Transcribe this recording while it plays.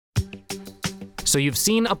So you've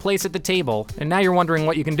seen a place at the table, and now you're wondering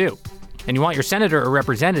what you can do. And you want your senator or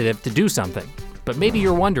representative to do something. But maybe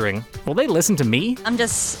you're wondering, will they listen to me? I'm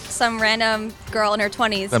just some random girl in her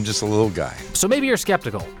 20s. I'm just a little guy. So maybe you're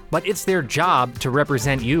skeptical, but it's their job to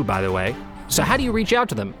represent you, by the way. So how do you reach out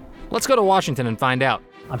to them? Let's go to Washington and find out.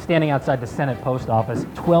 I'm standing outside the Senate post office.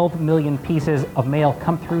 12 million pieces of mail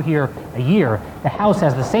come through here a year. The House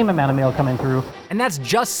has the same amount of mail coming through. And that's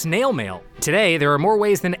just snail mail. Today, there are more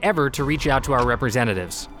ways than ever to reach out to our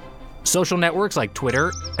representatives. Social networks like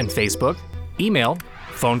Twitter and Facebook, email,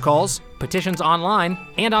 phone calls, petitions online,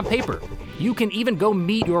 and on paper. You can even go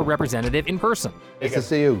meet your representative in person. Nice to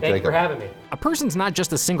see you, Jacob. Thank you for having me. A person's not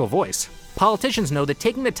just a single voice. Politicians know that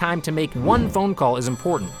taking the time to make one phone call is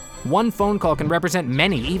important. One phone call can represent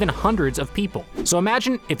many, even hundreds of people. So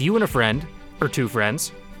imagine if you and a friend, or 2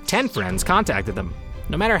 friends, 10 friends contacted them.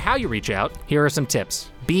 No matter how you reach out, here are some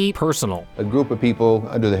tips. Be personal. A group of people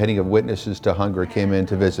under the heading of Witnesses to Hunger came in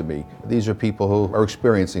to visit me. These are people who are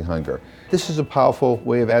experiencing hunger. This is a powerful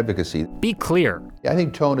way of advocacy. Be clear. I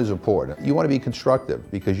think tone is important. You want to be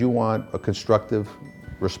constructive because you want a constructive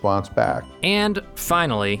response back. And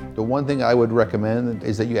finally, the one thing I would recommend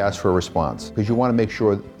is that you ask for a response because you want to make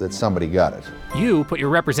sure that somebody got it. you put your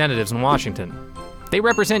representatives in Washington. They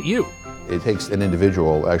represent you. It takes an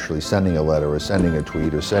individual actually sending a letter or sending a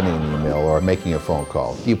tweet or sending an email or making a phone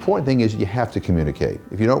call. The important thing is you have to communicate.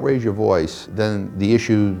 If you don't raise your voice, then the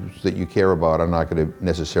issues that you care about are not going to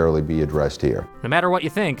necessarily be addressed here. No matter what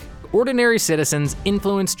you think, ordinary citizens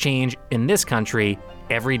influence change in this country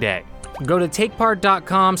every day. Go to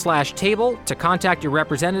takepart.com/table to contact your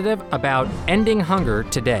representative about ending hunger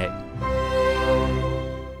today.